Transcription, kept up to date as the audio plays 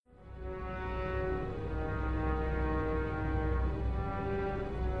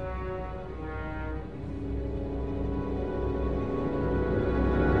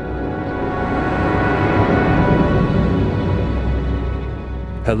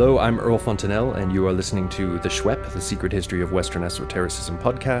Hello, I'm Earl Fontanelle, and you are listening to The Schwepp, the Secret History of Western Esotericism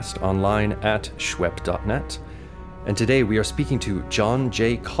podcast, online at schwepp.net. And today we are speaking to John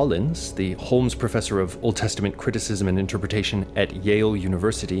J. Collins, the Holmes Professor of Old Testament Criticism and Interpretation at Yale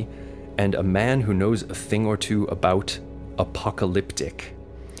University, and a man who knows a thing or two about apocalyptic.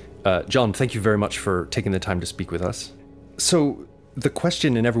 John, thank you very much for taking the time to speak with us. So, the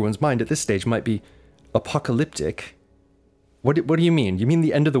question in everyone's mind at this stage might be, apocalyptic? What do you mean? You mean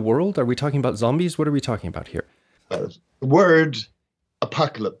the end of the world? Are we talking about zombies? What are we talking about here? The word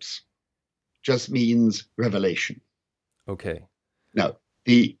apocalypse just means revelation. Okay. Now,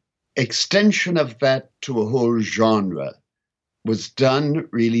 the extension of that to a whole genre was done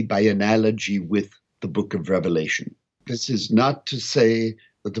really by analogy with the Book of Revelation. This is not to say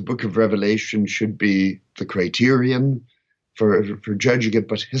that the Book of Revelation should be the criterion for judging it,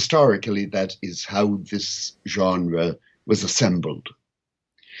 but historically that is how this genre was assembled.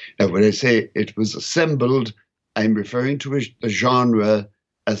 Now, when I say it was assembled, I'm referring to the genre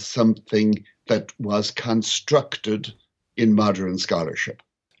as something that was constructed in modern scholarship.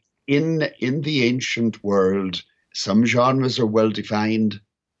 In the ancient world, some genres are well defined,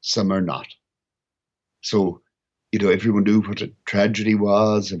 some are not. So, everyone knew what a tragedy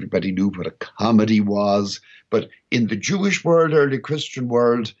was, everybody knew what a comedy was, but in the Jewish world, early Christian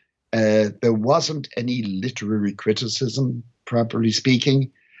world, there wasn't any literary criticism, properly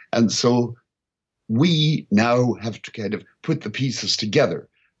speaking. And so we now have to kind of put the pieces together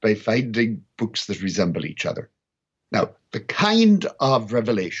by finding books that resemble each other. Now, the kind of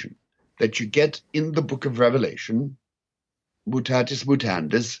revelation that you get in the Book of Revelation, mutatis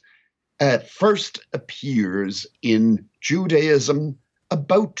mutandis, first appears in Judaism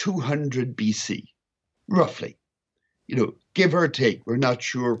about 200 BC, roughly. Give or take, we're not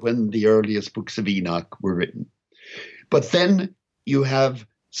sure when the earliest books of Enoch were written. But then you have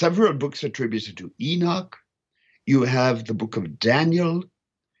several books attributed to Enoch. You have the book of Daniel.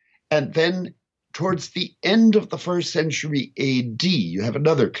 And then towards the end of the first century AD, you have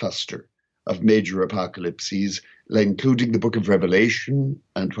another cluster of major apocalypses, including the book of Revelation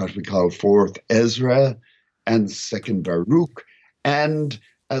and what we call 4th Ezra and 2nd Baruch. And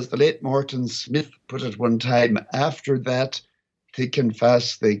as the late Morton Smith put it one time, after that, thick and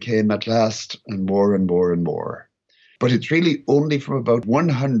fast they came at last, and more and more and more. But it's really only from about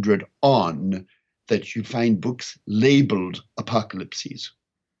 100 on that you find books labeled apocalypses.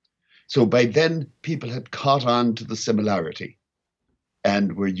 So by then, people had caught on to the similarity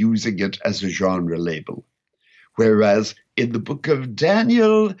and were using it as a genre label. Whereas in the book of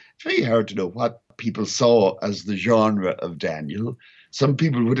Daniel, it's very hard to know what people saw as the genre of Daniel. Some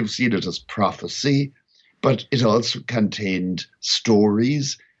people would have seen it as prophecy, but it also contained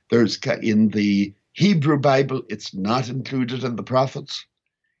stories. In the Hebrew Bible, it's not included in the prophets.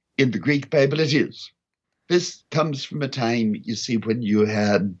 In the Greek Bible, it is. This comes from a time, you see, when you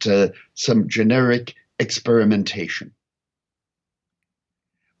had some generic experimentation.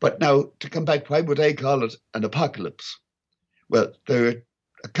 But now, to come back, why would I call it an apocalypse? Well, there are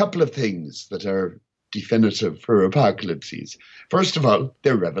a couple of things that are definitive for apocalypses. First of all,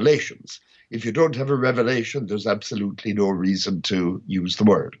 they're revelations. If you don't have a revelation, there's absolutely no reason to use the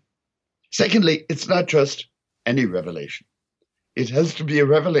word. Secondly, it's not just any revelation. It has to be a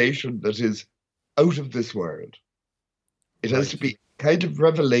revelation that is out of this world. It has to be kind of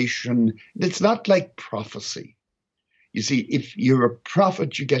revelation. It's not like prophecy. You see, if you're a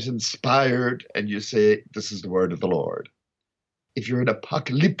prophet, you get inspired and you say, this is the word of the Lord. If you're an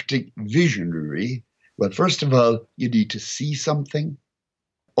apocalyptic visionary, well, first of all, you need to see something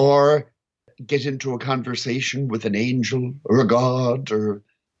or get into a conversation with an angel or a god or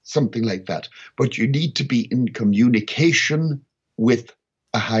something like that. But you need to be in communication with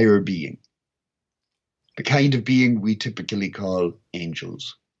a higher being, the kind of being we typically call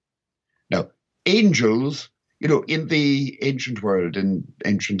angels. Now, angels, in the ancient world, in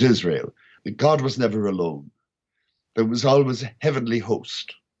ancient Israel, God was never alone. There was always a heavenly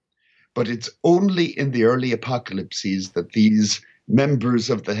host. But it's only in the early apocalypses that these members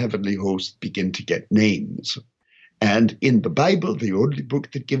of the heavenly host begin to get names. And in the Bible, the only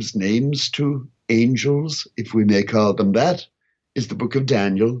book that gives names to angels, if we may call them that, is the book of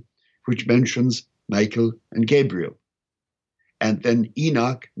Daniel, which mentions Michael and Gabriel. And then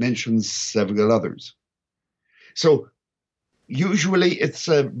Enoch mentions several others. So usually it's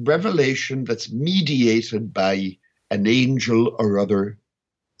a revelation that's mediated by an angel or other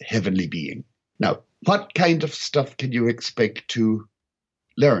heavenly being. Now, what kind of stuff can you expect to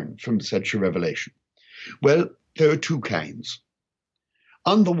learn from such a revelation? Well, there are two kinds.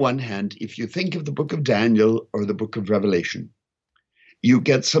 On the one hand, if you think of the book of Daniel or the book of Revelation, you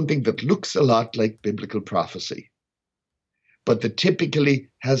get something that looks a lot like biblical prophecy, but that typically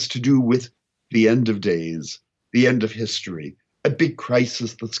has to do with the end of days, the end of history, a big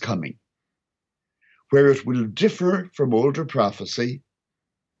crisis that's coming. Where it will differ from older prophecy,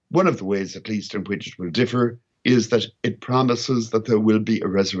 one of the ways at least in which it will differ, is that it promises that there will be a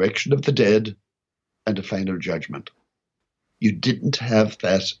resurrection of the dead and a final judgment. You didn't have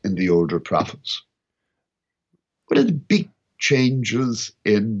that in the older prophets. One of the big changes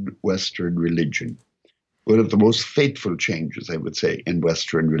in Western religion, one of the most fateful changes, I would say, in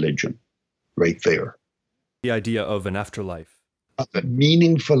Western religion, right there. The idea of an afterlife. Of a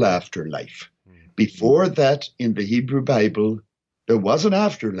meaningful afterlife. Before that, in the Hebrew Bible, there was an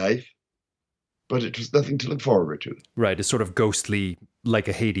afterlife, but it was nothing to look forward to. Right, it's sort of ghostly, like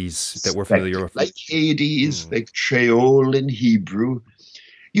a Hades that we're familiar with. Like Hades, like Sheol in Hebrew.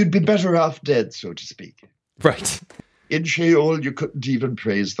 You'd be better off dead, so to speak. Right. In Sheol, you couldn't even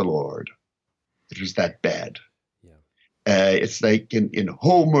praise the Lord. It was that bad. It's like in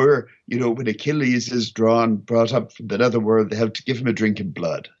Homer, when Achilles is brought up from the netherworld, they have to give him a drink of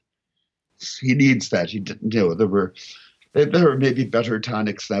blood. He needs that. He didn't know. There were maybe better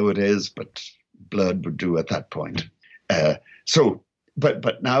tonics nowadays, but blood would do at that point.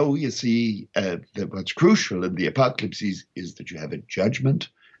 But now you see that what's crucial in the apocalypse is that you have a judgment,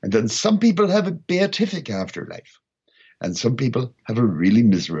 and then some people have a beatific afterlife, and some people have a really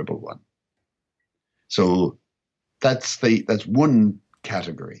miserable one. So that's one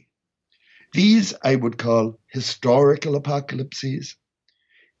category. These I would call historical apocalypses.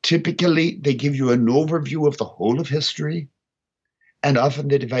 Typically, they give you an overview of the whole of history, and often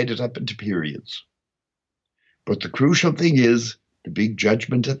they divide it up into periods. But the crucial thing is the big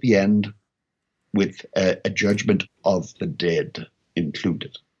judgment at the end, with a judgment of the dead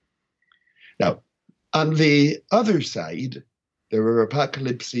included. Now, on the other side, there are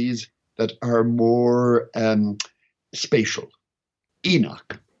apocalypses that are more spatial.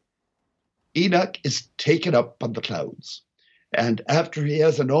 Enoch is taken up on the clouds. And after he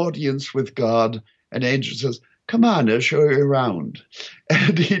has an audience with God, an angel says, "Come on, I'll show you around."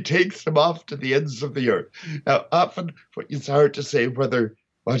 And he takes them off to the ends of the earth. Now, often it's hard to say whether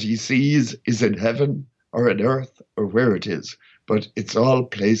what he sees is in heaven or on earth or where it is, but it's all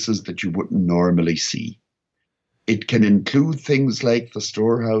places that you wouldn't normally see. It can include things like the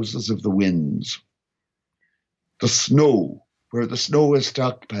storehouses of the winds, the snow, where the snow is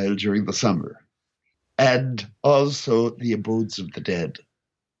stockpiled during the summer, and also the abodes of the dead,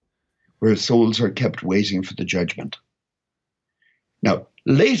 where souls are kept waiting for the judgment. Now,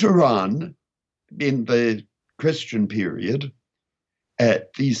 later on, in the Christian period,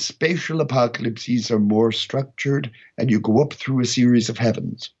 these spatial apocalypses are more structured, and you go up through a series of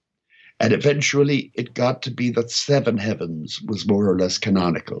heavens. And eventually, it got to be that 7 heavens was more or less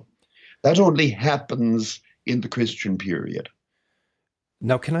canonical. That only happens in the Christian period.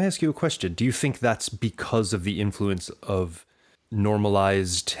 Now, can I ask you a question? Do you think that's because of the influence of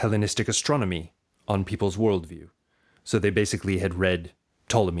normalized Hellenistic astronomy on people's worldview? So they basically had read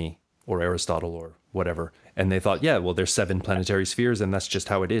Ptolemy or Aristotle or whatever, and they thought, yeah, well, there's 7 planetary spheres, and that's just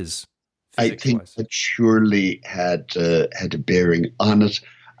how it is. I think that surely had a bearing on it.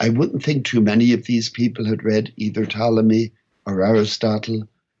 I wouldn't think too many of these people had read either Ptolemy or Aristotle,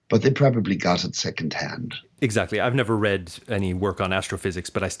 but they probably got it secondhand. Exactly. I've never read any work on astrophysics,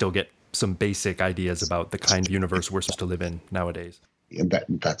 but I still get some basic ideas about the kind of universe we're supposed to live in nowadays. And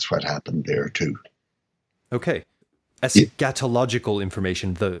that's what happened there too. Okay. Eschatological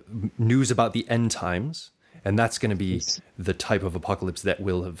information, the news about the end times, and that's going to be the type of apocalypse that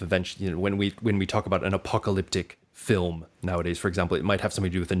will have eventually, when we talk about an apocalyptic film nowadays, for example, it might have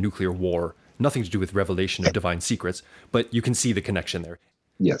something to do with a nuclear war, nothing to do with revelation of divine secrets, but you can see the connection there.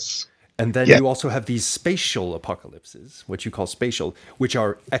 Yes. And then you also have these spatial apocalypses, what you call spatial, which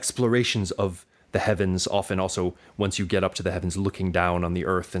are explorations of the heavens, often also, once you get up to the heavens, looking down on the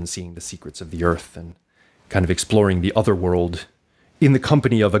earth and seeing the secrets of the earth and kind of exploring the other world in the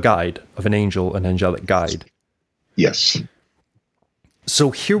company of a guide, of an angel, an angelic guide. Yes.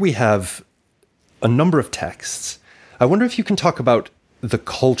 So here we have a number of texts. I wonder if you can talk about the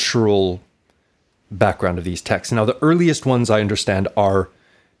cultural background of these texts. Now, the earliest ones I understand are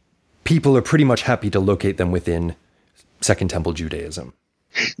people are pretty much happy to locate them within Second Temple Judaism.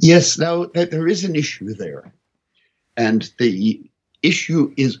 Yes, now there is an issue there. And the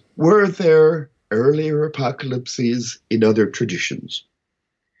issue is, were there earlier apocalypses in other traditions?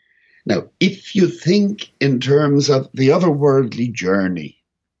 Now, if you think in terms of the otherworldly journey,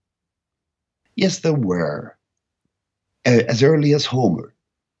 yes, there were. As early as Homer,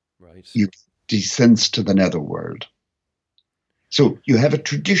 right? You descends to the netherworld. So you have a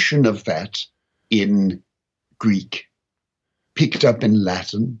tradition of that in Greek, picked up in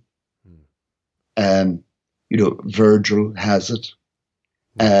Latin. Virgil has it.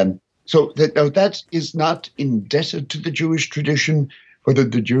 So that is not indebted to the Jewish tradition. Whether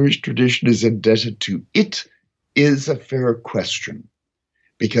the Jewish tradition is indebted to it is a fair question,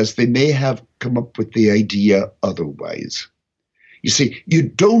 because they may have come up with the idea otherwise. You see, you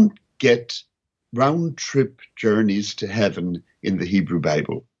don't get round-trip journeys to heaven in the Hebrew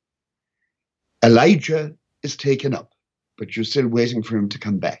Bible. Elijah is taken up, but you're still waiting for him to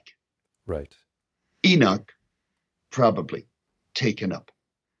come back. Right. Enoch, probably taken up.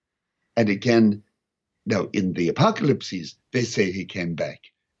 And again, now in the Apocalypses, they say he came back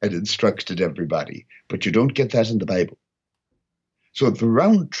and instructed everybody, but you don't get that in the Bible. So the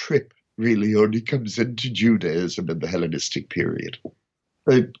round trip really only comes into Judaism in the Hellenistic period.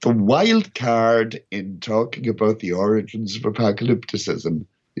 The wild card in talking about the origins of apocalypticism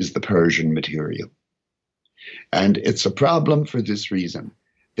is the Persian material. And it's a problem for this reason.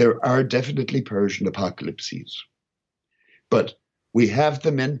 There are definitely Persian apocalypses, but we have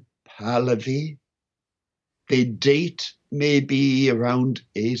them in Pahlavi. They date maybe around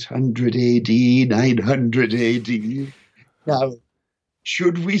 800 AD, 900 AD. Now,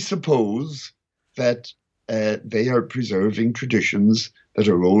 should we suppose that they are preserving traditions that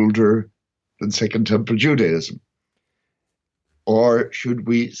are older than Second Temple Judaism? Or should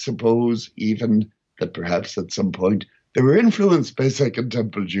we suppose even that perhaps at some point they were influenced by Second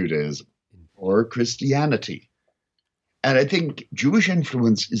Temple Judaism or Christianity? And I think Jewish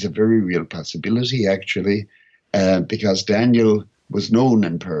influence is a very real possibility, actually, because Daniel was known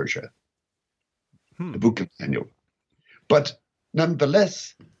in Persia, the book of Daniel. But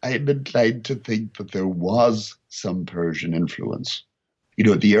nonetheless, I am inclined to think that there was some Persian influence.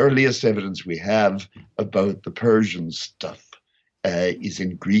 The earliest evidence we have about the Persian stuff is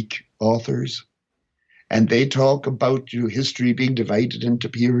in Greek authors. And they talk about history being divided into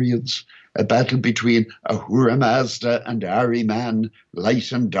periods, a battle between Ahura Mazda and Ahriman,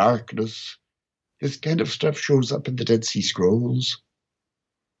 light and darkness. This kind of stuff shows up in the Dead Sea Scrolls,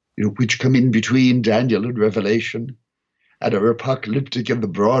 which come in between Daniel and Revelation, and are apocalyptic in the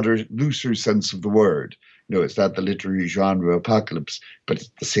broader, looser sense of the word. It's not the literary genre apocalypse, but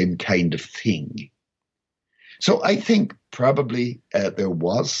it's the same kind of thing. So I think probably there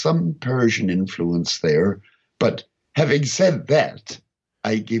was some Persian influence there. But having said that,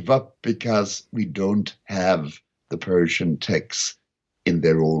 I give up because we don't have the Persian texts in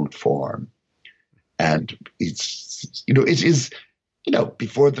their old form. And it is,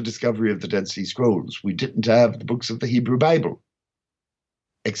 before the discovery of the Dead Sea Scrolls, we didn't have the books of the Hebrew Bible,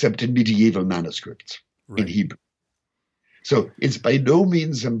 except in medieval manuscripts in Hebrew. So it's by no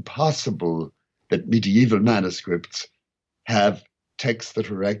means impossible that medieval manuscripts have texts that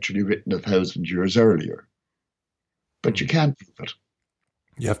were actually written 1,000 years earlier. But you can't prove it.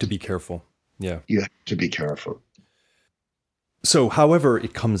 You have to be careful. Yeah. You have to be careful. So however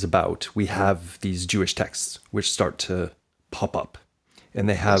it comes about, we have these Jewish texts which start to pop up. And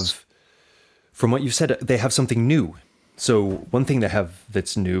they have, from what you said, they have something new. So one thing they have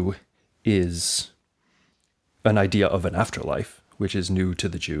that's new is an idea of an afterlife, which is new to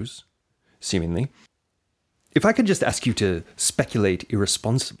the Jews, seemingly. If I could just ask you to speculate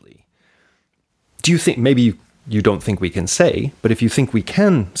irresponsibly, do you think, maybe you don't think we can say, but if you think we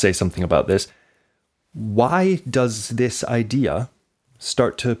can say something about this, why does this idea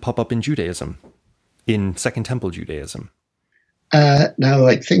start to pop up in Judaism, in Second Temple Judaism? Now,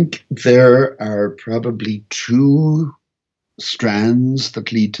 I think there are probably two strands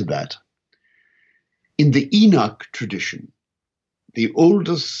that lead to that. In the Enoch tradition, the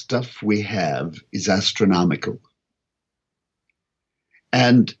oldest stuff we have is astronomical.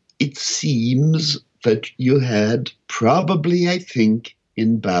 And it seems that you had probably, I think,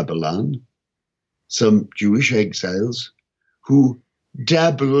 in Babylon, some Jewish exiles who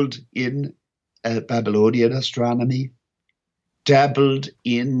dabbled in Babylonian astronomy, dabbled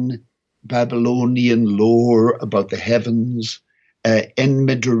in Babylonian lore about the heavens.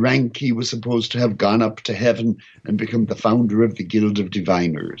 Enmeduranki was supposed to have gone up to heaven and become the founder of the Guild of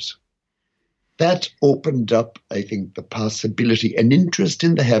Diviners. That opened up, I think, the possibility, an interest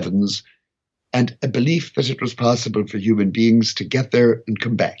in the heavens, and a belief that it was possible for human beings to get there and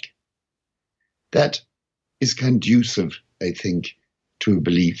come back. That is conducive, I think, to a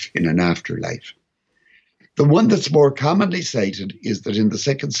belief in an afterlife. The one that's more commonly cited is that in the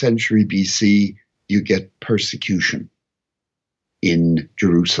 2nd century BC, you get persecution in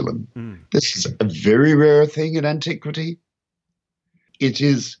Jerusalem. This is a very rare thing in antiquity. It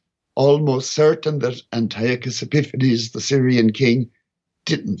is almost certain that Antiochus Epiphanes, the Syrian king,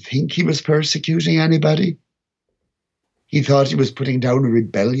 didn't think he was persecuting anybody. He thought he was putting down a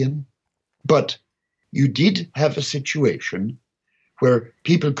rebellion. But you did have a situation where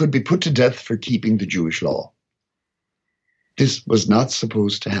people could be put to death for keeping the Jewish law. This was not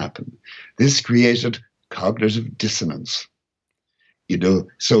supposed to happen. This created cognitive dissonance.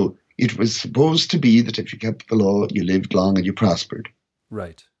 So it was supposed to be that if you kept the law, you lived long and you prospered.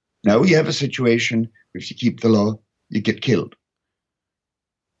 Right. Now you have a situation where if you keep the law, you get killed.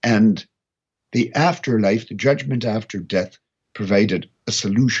 And the afterlife, the judgment after death, provided a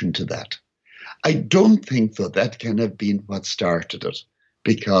solution to that. I don't think, though, that can have been what started it,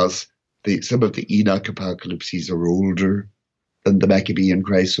 because some of the Enoch apocalypses are older than the Maccabean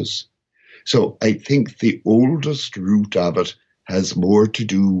crisis. So I think the oldest root of it has more to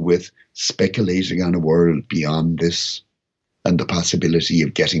do with speculating on a world beyond this and the possibility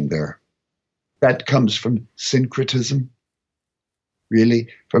of getting there. That comes from syncretism, really,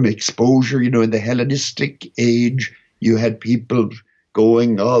 from exposure. In the Hellenistic age, you had people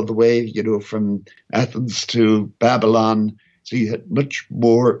going all the way, from Athens to Babylon. So you had much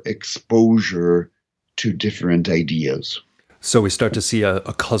more exposure to different ideas. So we start to see a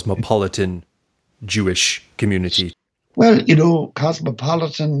cosmopolitan Jewish community. Well,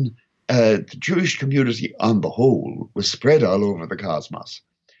 cosmopolitan, the Jewish community on the whole was spread all over the cosmos.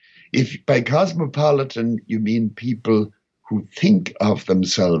 If by cosmopolitan you mean people who think of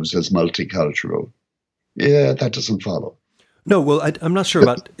themselves as multicultural, that doesn't follow. No, well, I'm not sure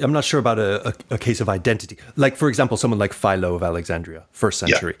about a case of identity. Like, for example, someone like Philo of Alexandria, first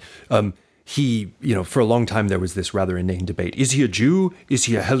century. Yeah. He, for a long time there was this rather inane debate: is he a Jew? Is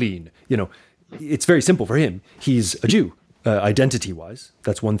he a Hellene? It's very simple for him. He's a Jew, identity-wise.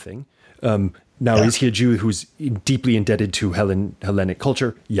 That's one thing. Now, is he a Jew who's deeply indebted to Hellenic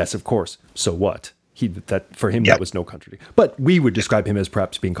culture? Yes, of course. So what? For him, that was no contradiction. But we would describe him as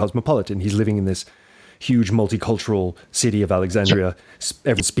perhaps being cosmopolitan. He's living in this huge multicultural city of Alexandria,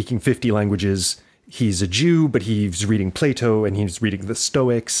 speaking 50 languages. He's a Jew, but he's reading Plato and he's reading the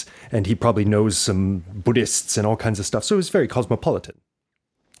Stoics, and he probably knows some Buddhists and all kinds of stuff. So it's very cosmopolitan.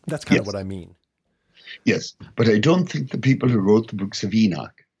 That's kind of what I mean. Yes, but I don't think the people who wrote the books of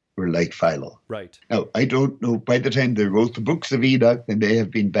Enoch were like Philo. Right. Now, I don't know, by the time they wrote the books of Enoch, they may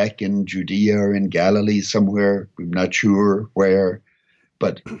have been back in Judea or in Galilee somewhere. I'm not sure where.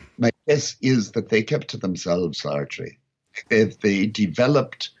 But my guess is that they kept to themselves largely. They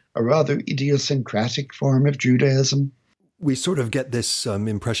developed a rather idiosyncratic form of Judaism. We sort of get this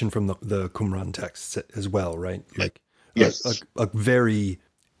impression from the Qumran texts as well, right? Like, yes. A very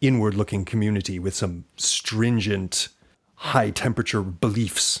inward-looking community with some stringent, high-temperature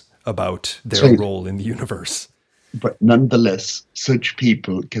beliefs about their role in the universe. But nonetheless, such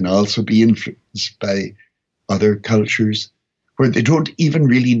people can also be influenced by other cultures where they don't even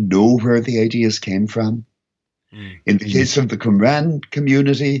really know where the ideas came from. In the case of the Qumran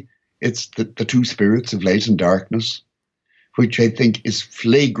community, it's the two spirits of light and darkness, which I think is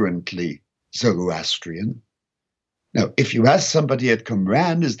flagrantly Zoroastrian. Now, if you ask somebody at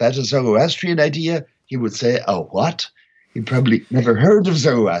Qumran, is that a Zoroastrian idea? He would say, oh, what? He'd probably never heard of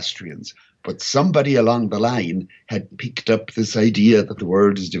Zoroastrians. But somebody along the line had picked up this idea that the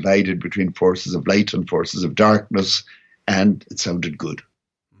world is divided between forces of light and forces of darkness, and it sounded good.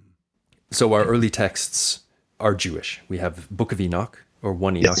 So our early texts are Jewish. We have Book of Enoch, or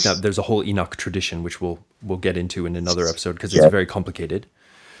one Enoch. Yes. Now, there's a whole Enoch tradition, which we'll get into in another episode, because it's very complicated.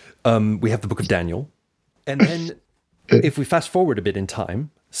 We have the Book of Daniel. And then, if we fast forward a bit in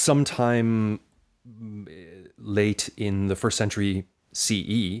time, sometime late in the 1st century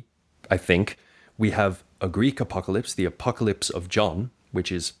CE, I think, we have a Greek apocalypse, the Apocalypse of John,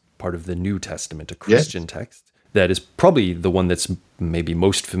 which is part of the New Testament, a Christian text. That is probably the one that's maybe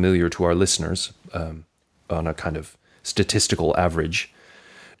most familiar to our listeners on a kind of statistical average.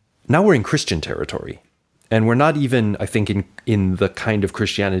 Now we're in Christian territory, and we're not even, I think, in the kind of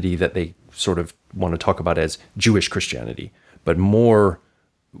Christianity that they sort of want to talk about as Jewish Christianity, but more,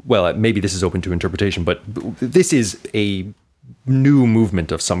 well, maybe this is open to interpretation, but this is a new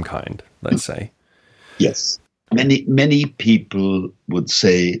movement of some kind, let's say. Yes. Many people would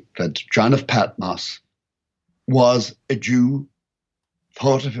say that John of Patmos was a Jew,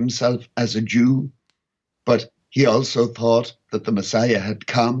 thought of himself as a Jew, but he also thought that the Messiah had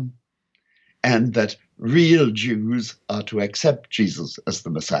come and that real Jews are to accept Jesus as the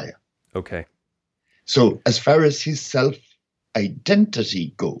Messiah. Okay. So as far as his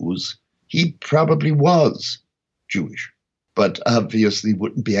self-identity goes, he probably was Jewish, but obviously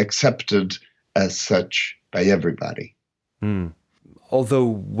wouldn't be accepted as such by everybody. although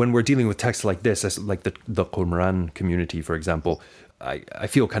when we're dealing with texts like this, as like the Qumran community, for example, I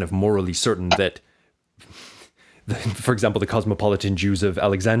feel kind of morally certain that, for example, the cosmopolitan Jews of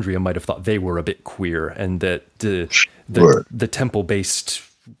Alexandria might have thought they were a bit queer, and that the temple-based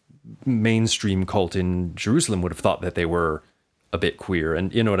mainstream cult in Jerusalem would have thought that they were a bit queer.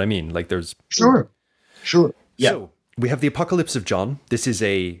 And you know what I mean? Like there's... Sure. Yeah. So we have the Apocalypse of John. This is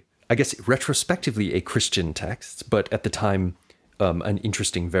I guess, retrospectively a Christian text, but at the time, an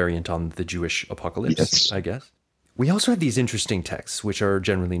interesting variant on the Jewish apocalypse, yes. I guess. We also have these interesting texts, which are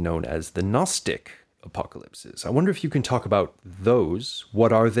generally known as the Gnostic apocalypses. I wonder if you can talk about those.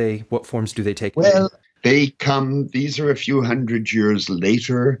 What are they? What forms do they take? Well, these are a few hundred years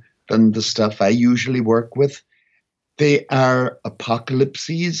later than the stuff I usually work with. They are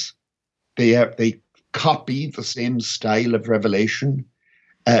apocalypses. They copy the same style of revelation,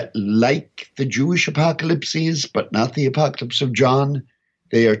 like the Jewish apocalypses, but not the Apocalypse of John.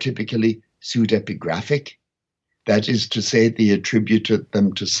 They are typically pseudepigraphic. That is to say, they attributed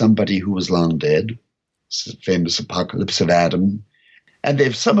them to somebody who was long dead. It's the famous Apocalypse of Adam. And they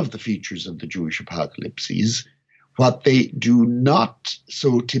have some of the features of the Jewish apocalypses. What they do not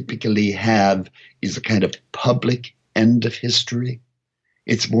so typically have is a kind of public end of history.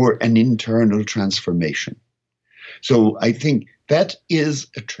 It's more an internal transformation. So I think that is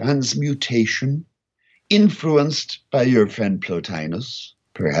a transmutation influenced by your friend Plotinus,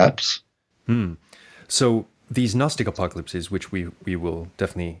 perhaps. So these Gnostic apocalypses, which we will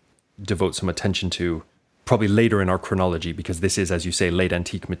definitely devote some attention to probably later in our chronology, because this is, as you say, late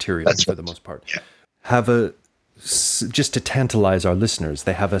antique material. That's for the most part, yeah. Have just to tantalize our listeners,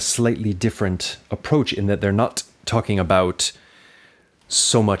 they have a slightly different approach in that they're not talking about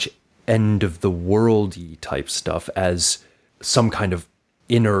so much end of the worldy type stuff as some kind of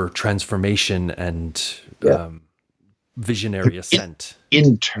inner transformation and visionary ascent.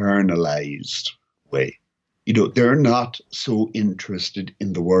 Internalized way. They're not so interested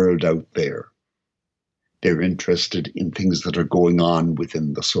in the world out there. They're interested in things that are going on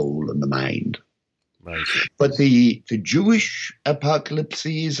within the soul and the mind. Right. But the Jewish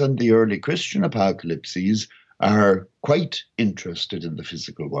apocalypses and the early Christian apocalypses are quite interested in the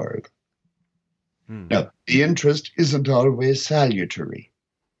physical world. Now, the interest isn't always salutary.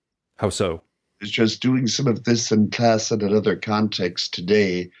 How so? I was just doing some of this in class in another context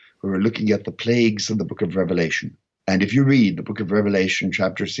today. We were looking at the plagues in the book of Revelation. And if you read the book of Revelation,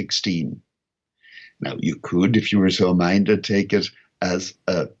 chapter 16, now you could, if you were so minded, take it as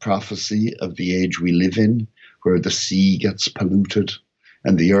a prophecy of the age we live in, where the sea gets polluted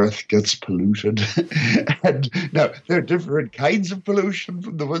and the earth gets polluted. And now there are different kinds of pollution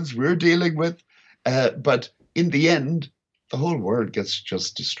from the ones we're dealing with. But in the end, the whole world gets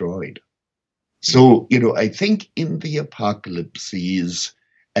just destroyed. So, I think in the apocalypses,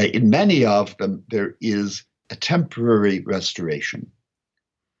 in many of them, there is a temporary restoration.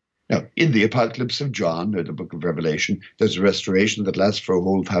 Now, in the Apocalypse of John, or the book of Revelation, there's a restoration that lasts for a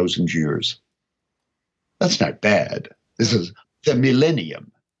whole 1,000 years. That's not bad. This is the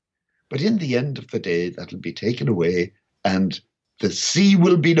millennium. But in the end of the day, that'll be taken away, and the sea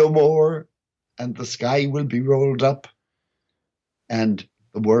will be no more, and the sky will be rolled up, and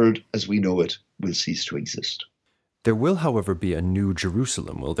the world as we know it will cease to exist. There will, however, be a new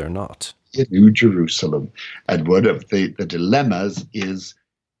Jerusalem, will there not? A new Jerusalem. And one of the dilemmas is,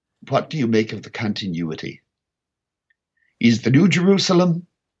 what do you make of the continuity? Is the new Jerusalem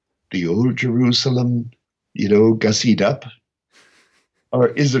the old Jerusalem, gussied up? Or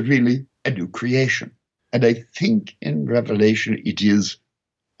is it really a new creation? And I think in Revelation it is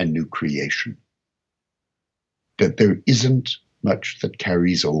a new creation. That there isn't much that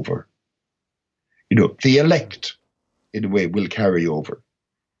carries over. The elect, in a way, will carry over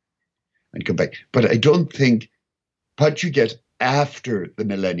and come back. But I don't think what you get after the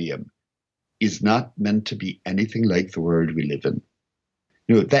millennium is not meant to be anything like the world we live in.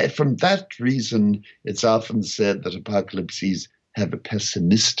 That from that reason, it's often said that apocalypses have a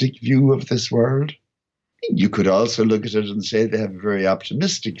pessimistic view of this world. You could also look at it and say they have a very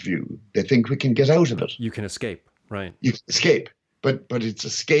optimistic view. They think we can get out of it. You can escape, right? You can escape, but it's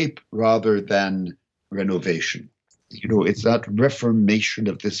escape rather than renovation. It's not reformation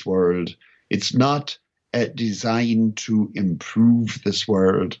of this world. It's not designed to improve this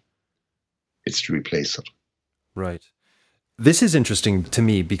world. It's to replace it. Right. This is interesting to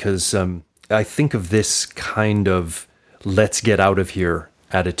me because I think of this kind of let's get out of here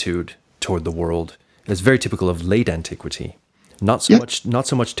attitude toward the world as very typical of late antiquity. Not so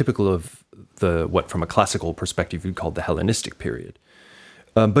much typical of what from a classical perspective you'd call the Hellenistic period.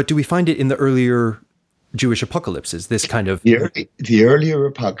 But do we find it in the earlier Jewish apocalypses, this kind of... The earlier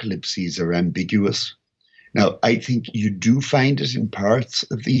apocalypses are ambiguous. Now, I think you do find it in parts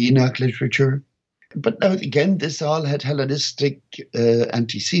of the Enoch literature. But now, again, this all had Hellenistic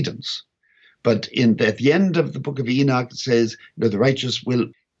antecedents. But at the end of the book of Enoch, it says, the righteous will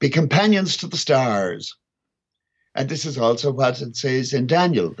be companions to the stars. And this is also what it says in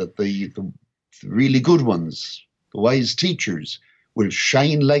Daniel, that the really good ones, the wise teachers, will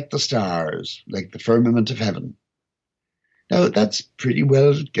shine like the stars, like the firmament of heaven. Now, that's pretty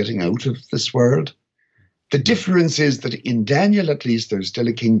well getting out of this world. The difference is that in Daniel, at least, there's still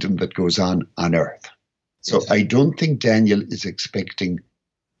a kingdom that goes on earth. So I don't think Daniel is expecting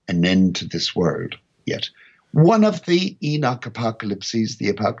an end to this world yet. One of the Enoch apocalypses, the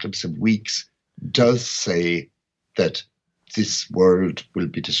Apocalypse of Weeks, does say that this world will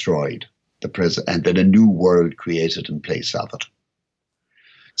be destroyed, and then a new world created in place of it.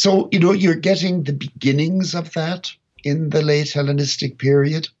 So, you're getting the beginnings of that in the late Hellenistic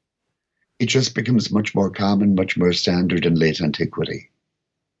period. It just becomes much more common, much more standard in late antiquity.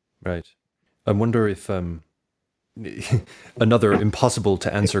 Right. I wonder if another impossible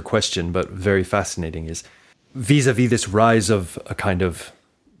to answer question, but very fascinating, is vis-a-vis this rise of a kind of,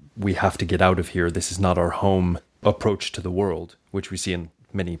 we have to get out of here, this is not our home approach to the world, which we see in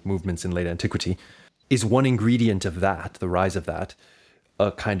many movements in late antiquity. Is one ingredient of that, the rise of that,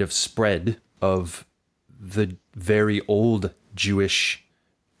 a kind of spread of the very old Jewish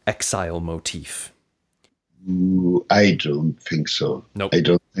exile motif? I don't think so. Nope. I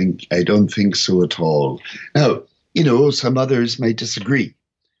don't think so at all. Now, some others may disagree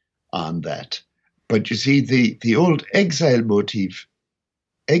on that. But you see, the old exile motif,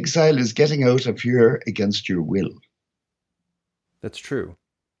 exile is getting out of here against your will. That's true.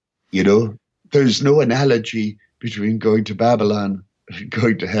 There's no analogy between going to Babylon and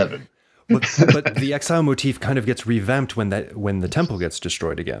going to heaven. But the exile motif kind of gets revamped when the temple gets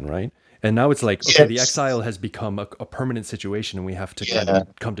destroyed again, right? And now it's like, okay, yes, the exile has become a permanent situation, and we have to kind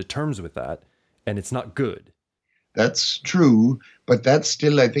of come to terms with that, and it's not good. That's true, but that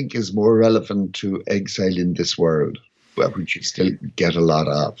still, I think, is more relevant to exile in this world, which you still get a lot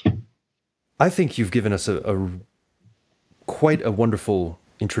of. I think you've given us quite a wonderful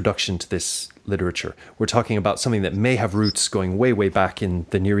introduction to this literature. We're talking about something that may have roots going way, way back in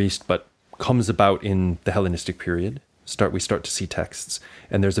the Near East, but comes about in the Hellenistic period. We start to see texts,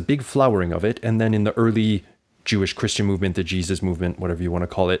 and there's a big flowering of it. And then in the early Jewish Christian movement, the Jesus movement, whatever you want to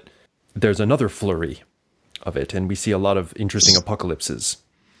call it, there's another flurry of it, and we see a lot of interesting apocalypses.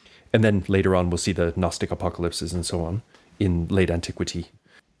 And then later on, we'll see the Gnostic apocalypses and so on in late antiquity.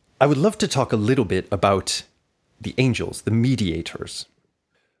 I would love to talk a little bit about the angels, the mediators.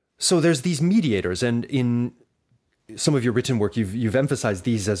 So there's these mediators, and in some of your written work, you've emphasized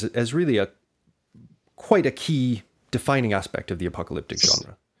these as really quite a key defining aspect of the apocalyptic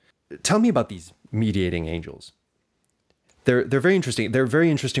genre. Tell me about these mediating angels. They're very interesting. They're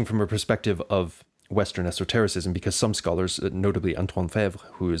very interesting from a perspective of Western esotericism, because some scholars, notably Antoine Fèvre,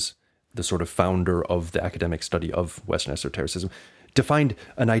 who is the sort of founder of the academic study of Western esotericism, defined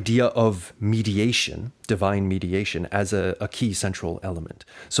an idea of mediation, divine mediation, as a key central element.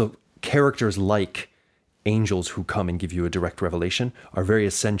 So characters like angels who come and give you a direct revelation are very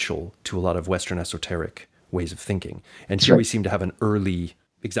essential to a lot of Western esoteric ways of thinking. And here we seem to have an early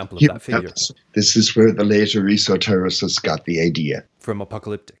example of that figure. This is where the later esotericists got the idea. From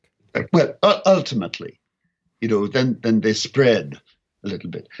apocalyptic. Well, ultimately, then they spread a little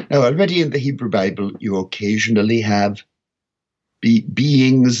bit. Now, already in the Hebrew Bible, you occasionally have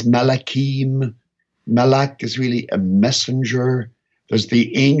beings, Malachim. Malach is really a messenger. There's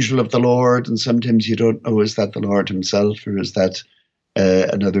the angel of the Lord, and sometimes you don't know, is that the Lord himself, or is that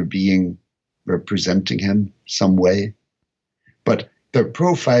another being representing him some way? But their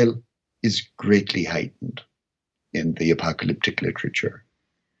profile is greatly heightened in the apocalyptic literature.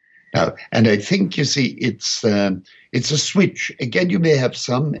 Now, and I think, you see, it's a switch. Again, you may have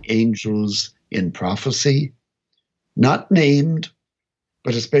some angels in prophecy, not named,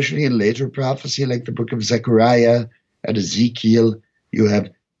 but especially in later prophecy, like the book of Zechariah and Ezekiel, you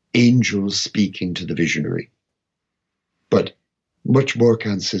have angels speaking to the visionary. But much more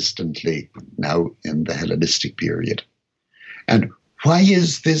consistently now in the Hellenistic period. And why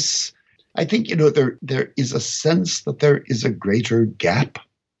is this? I think, there is a sense that there is a greater gap.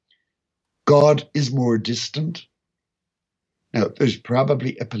 God is more distant. Now, there's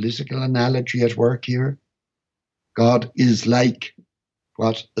probably a political analogy at work here. God is like,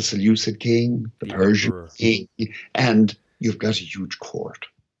 what, a Seleucid king, the Persian emperor king, and you've got a huge court.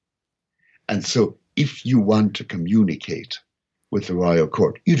 And so if you want to communicate with the royal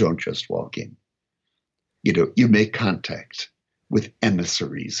court, you don't just walk in. You make contact with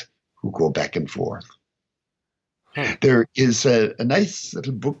emissaries who go back and forth. There is a nice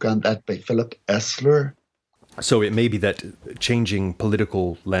little book on that by Philip Esler. So it may be that changing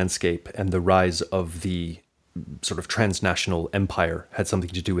political landscape and the rise of the sort of transnational empire had something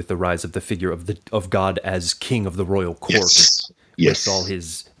to do with the rise of the figure of God as king of the royal court. Yes. With all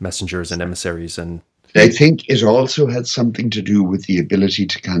his messengers and emissaries. And I think it also had something to do with the ability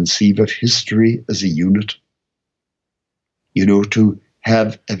to conceive of history as a unit. To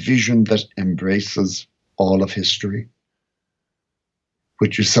have a vision that embraces all of history,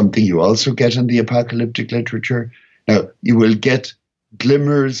 which is something you also get in the apocalyptic literature. Now, you will get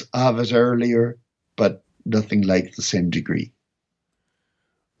glimmers of it earlier, but nothing like the same degree.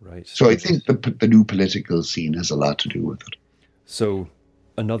 Right. So I think the new political scene has a lot to do with it. So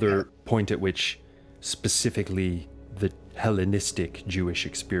another point at which specifically the Hellenistic Jewish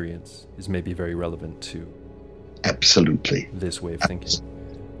experience is maybe very relevant to absolutely this way of thinking.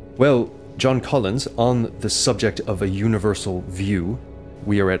 Well, John Collins, on the subject of a universal view,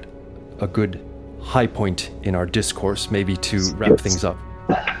 we are at a good high point in our discourse, maybe to wrap things up.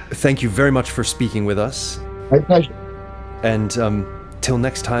 Thank you very much for speaking with us. My pleasure. And till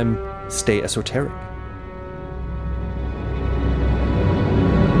next time, stay esoteric.